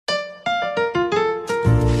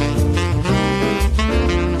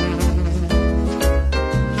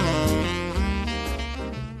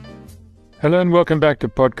Hello and welcome back to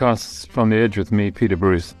Podcasts from the Edge with me, Peter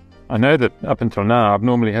Bruce. I know that up until now I've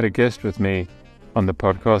normally had a guest with me on the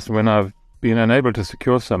podcast. When I've been unable to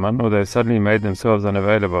secure someone or they've suddenly made themselves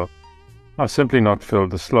unavailable, I've simply not filled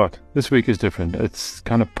the slot. This week is different. It's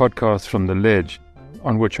kind of podcasts from the ledge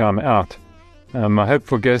on which I'm out. My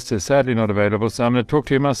hopeful guest is sadly not available, so I'm going to talk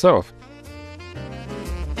to you myself.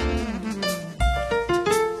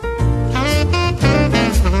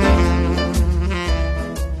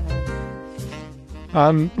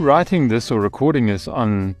 I'm writing this or recording this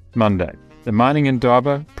on Monday. The mining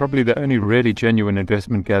Indaba, probably the only really genuine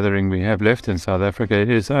investment gathering we have left in South Africa,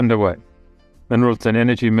 is underway. Minerals and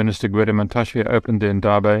Energy Minister Gwede Mantashe opened the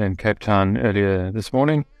Indaba in Cape Town earlier this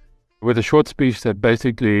morning with a short speech that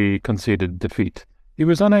basically conceded defeat. He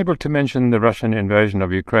was unable to mention the Russian invasion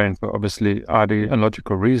of Ukraine for obviously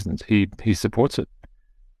ideological reasons. He supports it.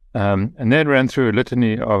 And then ran through a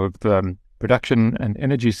litany of production and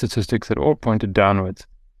energy statistics that all pointed downwards.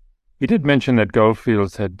 He did mention that Gold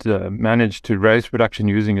Fields had managed to raise production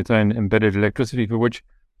using its own embedded electricity, for which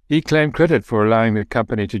he claimed credit for allowing the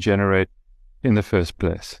company to generate in the first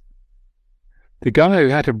place. The guy who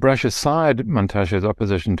had to brush aside Mantashe's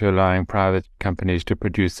opposition to allowing private companies to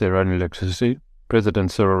produce their own electricity,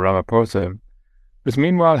 President Cyril Ramaphosa, was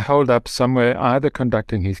meanwhile held up somewhere either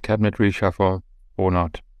conducting his cabinet reshuffle or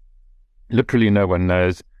not. Literally no one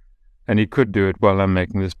knows, and he could do it while I'm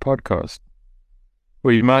making this podcast.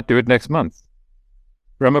 Or he might do it next month.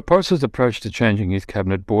 Ramaphosa's approach to changing his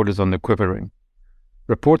cabinet borders on the quivering.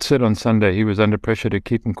 Reports said on Sunday he was under pressure to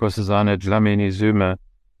keep Nkosazana Dlamini Zuma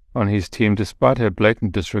on his team despite her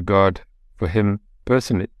blatant disregard for him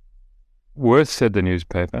personally. Worse, said the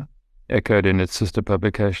newspaper, echoed in its sister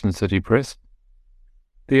publication City Press.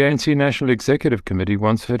 The ANC National Executive Committee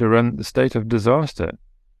wants her to run the state of disaster.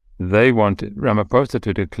 They want Ramaphosa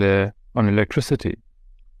to declare on electricity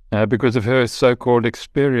because of her so-called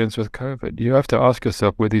experience with COVID. You have to ask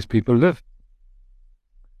yourself where these people live.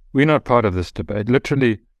 We're not part of this debate.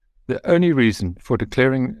 Literally, the only reason for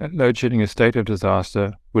declaring load shedding a state of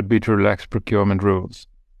disaster would be to relax procurement rules.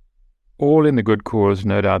 All in the good cause,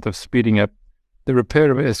 no doubt, of speeding up the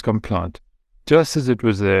repair of Eskom plant, just as it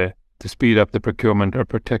was there to speed up the procurement of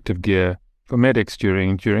protective gear for medics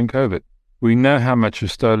during COVID. We know how much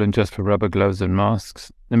is stolen just for rubber gloves and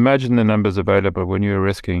masks. Imagine the numbers available when you are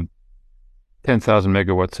risking 10,000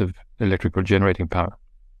 megawatts of electrical generating power.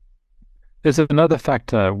 There's another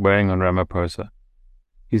factor weighing on Ramaphosa.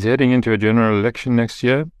 He's heading into a general election next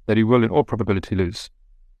year that he will in all probability lose.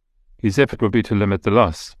 His effort will be to limit the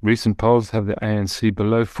loss. Recent polls have the ANC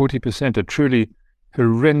below 40%, a truly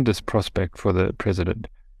horrendous prospect for the president.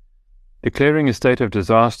 Declaring a state of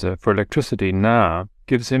disaster for electricity now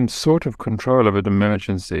gives him sort of control of an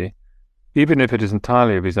emergency, even if it is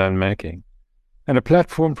entirely of his own making, and a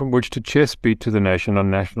platform from which to chest beat to the nation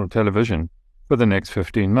on national television for the next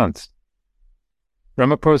 15 months.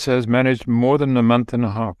 Ramaphosa has managed more than a month and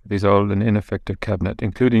a half with his old and ineffective cabinet,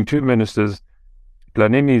 including two ministers,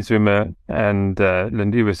 Dlamini Zuma and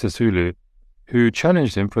Lindiwe Sisulu, who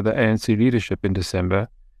challenged him for the ANC leadership in December,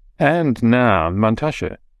 and now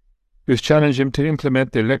Mantashe, who's challenged him to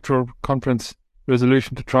implement the Electoral Conference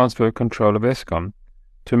resolution to transfer control of Eskom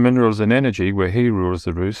to Minerals and Energy, where he rules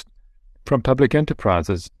the roost, from Public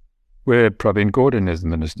Enterprises, where Pravin Gordhan is the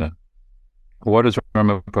minister. What does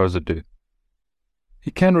Ramaphosa do? He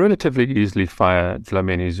can relatively easily fire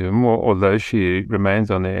Dlamini Zuma, although she remains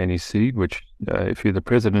on the NEC, which, if you're the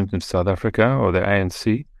president of South Africa or the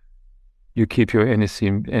ANC, you keep your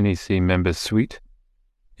NEC members sweet.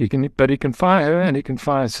 He can fire her, and he can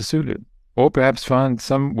fire Sisulu, or perhaps find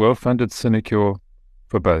some well-funded sinecure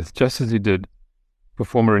for both, just as he did for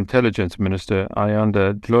former intelligence minister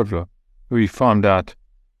Ayanda Dlodlo, who he farmed out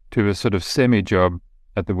to a sort of semi-job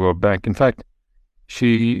at the World Bank. In fact,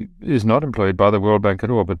 she is not employed by the World Bank at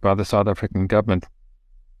all, but by the South African government.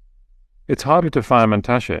 It's harder to fire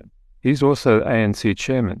Mantashe. He's also ANC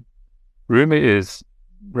chairman. Rumor is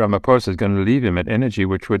Ramaphosa is going to leave him at Energy,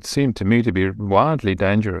 which would seem to me to be wildly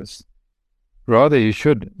dangerous. Rather, he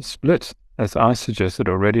should split, as I suggested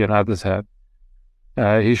already and others have.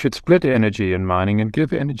 He should split Energy and mining and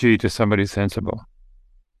give Energy to somebody sensible.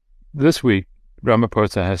 This week,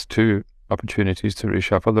 Ramaphosa has two opportunities to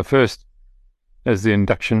reshuffle. The first is the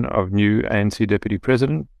induction of new ANC Deputy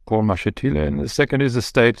President, Paul Mashatile, and the second is the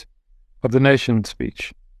State of the Nation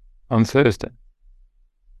speech on Thursday.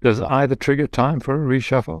 Does either trigger time for a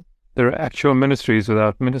reshuffle? There are actual ministries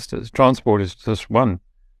without ministers. Transport is just one.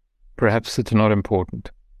 Perhaps it's not important.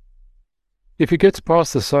 If he gets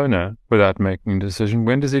past the SONA without making a decision,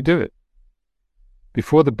 when does he do it?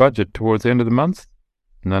 Before the budget towards the end of the month?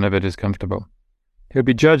 None of it is comfortable. He'll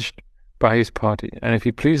be judged by his party, and if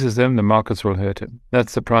he pleases them, the markets will hurt him.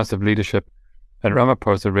 That's the price of leadership, and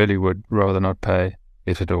Ramaphosa really would rather not pay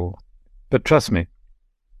it at all. But trust me,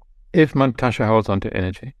 if Mantashe holds on to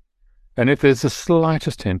energy, and if there's the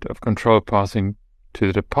slightest hint of control passing to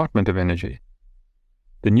the Department of Energy,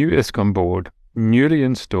 the new Eskom board, newly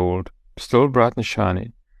installed, still bright and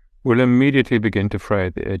shiny, will immediately begin to fray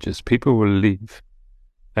at the edges. People will leave,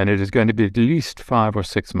 and it is going to be at least 5 or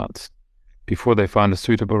 6 months before they find a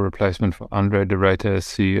suitable replacement for Andre de Ruyter as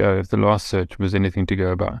CEO, if the last search was anything to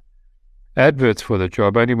go by. Adverts for the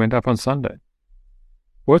job only went up on Sunday.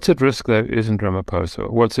 What's at risk, though, isn't Ramaphosa.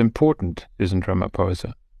 What's important isn't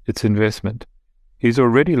Ramaphosa. It's investment. He's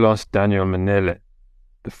already lost Daniel Manele,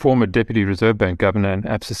 the former Deputy Reserve Bank Governor and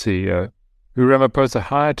ABSA CEO, who Ramaphosa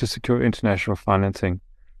hired to secure international financing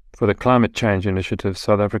for the climate change initiative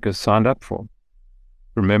South Africa signed up for.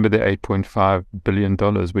 Remember the $8.5 billion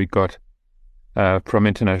we got from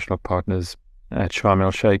international partners at Sharm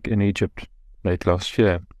el-Sheikh in Egypt late last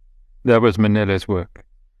year. That was Manele's work.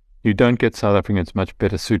 You don't get South Africans much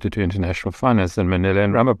better suited to international finance than Manele,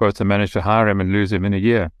 and Ramaphosa managed to hire him and lose him in a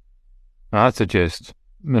year. I suggest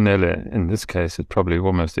Manele, in this case, is probably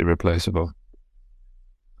almost irreplaceable.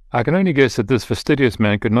 I can only guess that this fastidious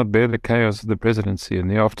man could not bear the chaos of the presidency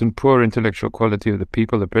and the often poor intellectual quality of the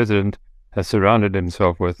people the president has surrounded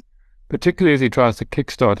himself with, particularly as he tries to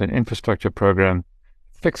kickstart an infrastructure program,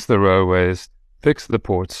 fix the railways, fix the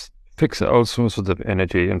ports, fix old sources of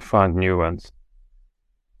energy, and find new ones.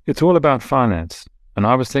 It's all about finance, and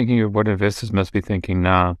I was thinking of what investors must be thinking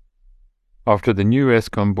now, after the new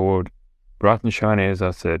Eskom board, bright and shiny as I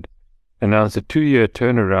said, announced a 2-year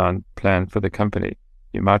turnaround plan for the company.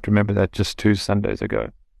 You might remember that just 2 Sundays ago.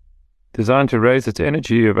 Designed to raise its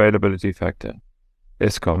energy availability factor,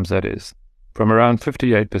 Eskom's that is, from around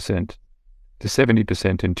 58% to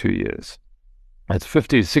 70% in 2 years. That's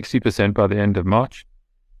 50-60% by the end of March,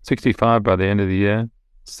 65% by the end of the year,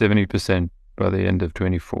 70% by the end of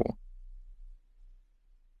 24.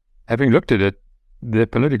 Having looked at it, the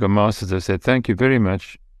political masters have said, thank you very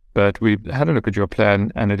much, but we've had a look at your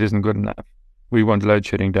plan and it isn't good enough. We want load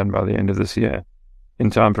shedding done by the end of this year,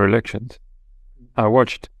 in time for elections. I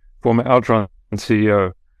watched former Altron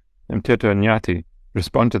CEO Mteto Nyati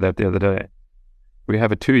respond to that the other day. We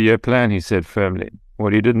have a 2-year plan, he said firmly.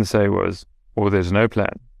 What he didn't say was, or there's no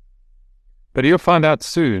plan. But he'll find out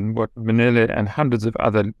soon what Manele and hundreds of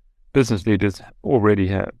other business leaders already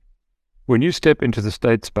have. When you step into the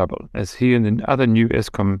states bubble, as he and the other new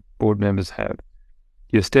Eskom board members have,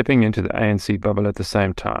 you're stepping into the ANC bubble at the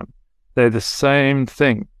same time. They're the same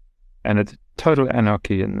thing, and it's total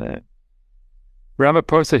anarchy in there.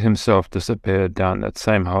 Ramaphosa himself disappeared down that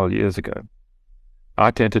same hole years ago.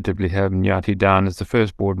 I tentatively have Nyati down as the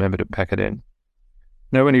first board member to pack it in.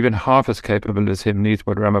 No one even half as capable as him needs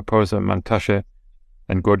what Ramaphosa, Mantashe,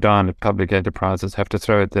 and Gordhan at Public Enterprises have to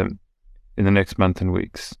throw at them in the next month and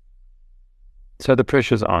weeks. So the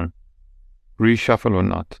pressure's on, reshuffle or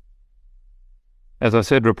not. As I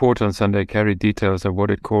said, reports on Sunday carried details of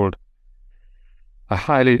what it called a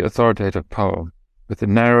highly authoritative poll with the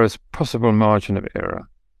narrowest possible margin of error,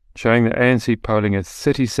 showing the ANC polling at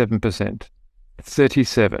 37%,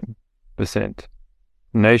 37%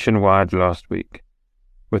 nationwide last week,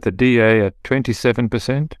 with the DA at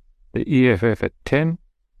 27%, the EFF at 10%,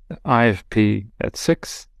 the IFP at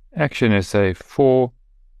 6%, Action SA 4%,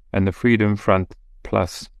 and the Freedom Front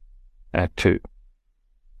Plus at 2%.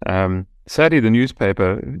 Sadly, the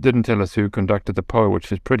newspaper didn't tell us who conducted the poll,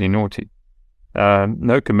 which is pretty naughty.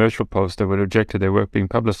 No commercial pollster would object to their work being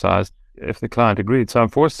publicized if the client agreed. So I'm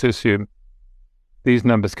forced to assume these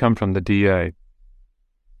numbers come from the DA,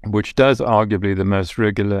 which does arguably the most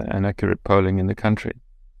regular and accurate polling in the country.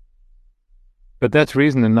 But that's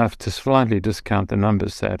reason enough to slightly discount the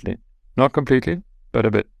numbers, sadly. Not completely, but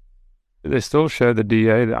a bit. They still show the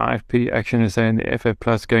DA, the IFP, Action SA, and the FF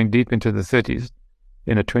Plus going deep into the 30s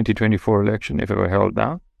in a 2024 election if it were held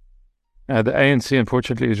now. The ANC,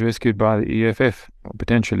 unfortunately, is rescued by the EFF, or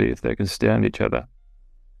potentially if they can stand each other.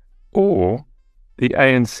 Or the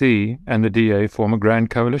ANC and the DA form a grand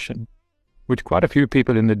coalition, which quite a few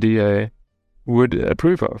people in the DA would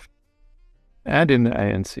approve of, and in the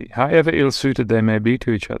ANC, however ill-suited they may be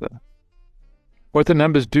to each other. What the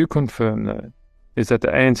numbers do confirm, though, is that the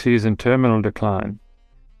ANC is in terminal decline,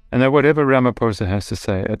 and that whatever Ramaphosa has to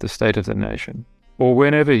say at the state of the nation, or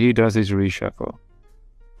whenever he does his reshuffle,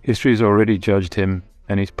 history has already judged him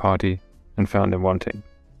and his party and found them wanting.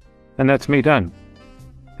 And that's me done.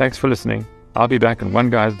 Thanks for listening. I'll be back in one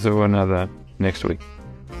guise or another next week.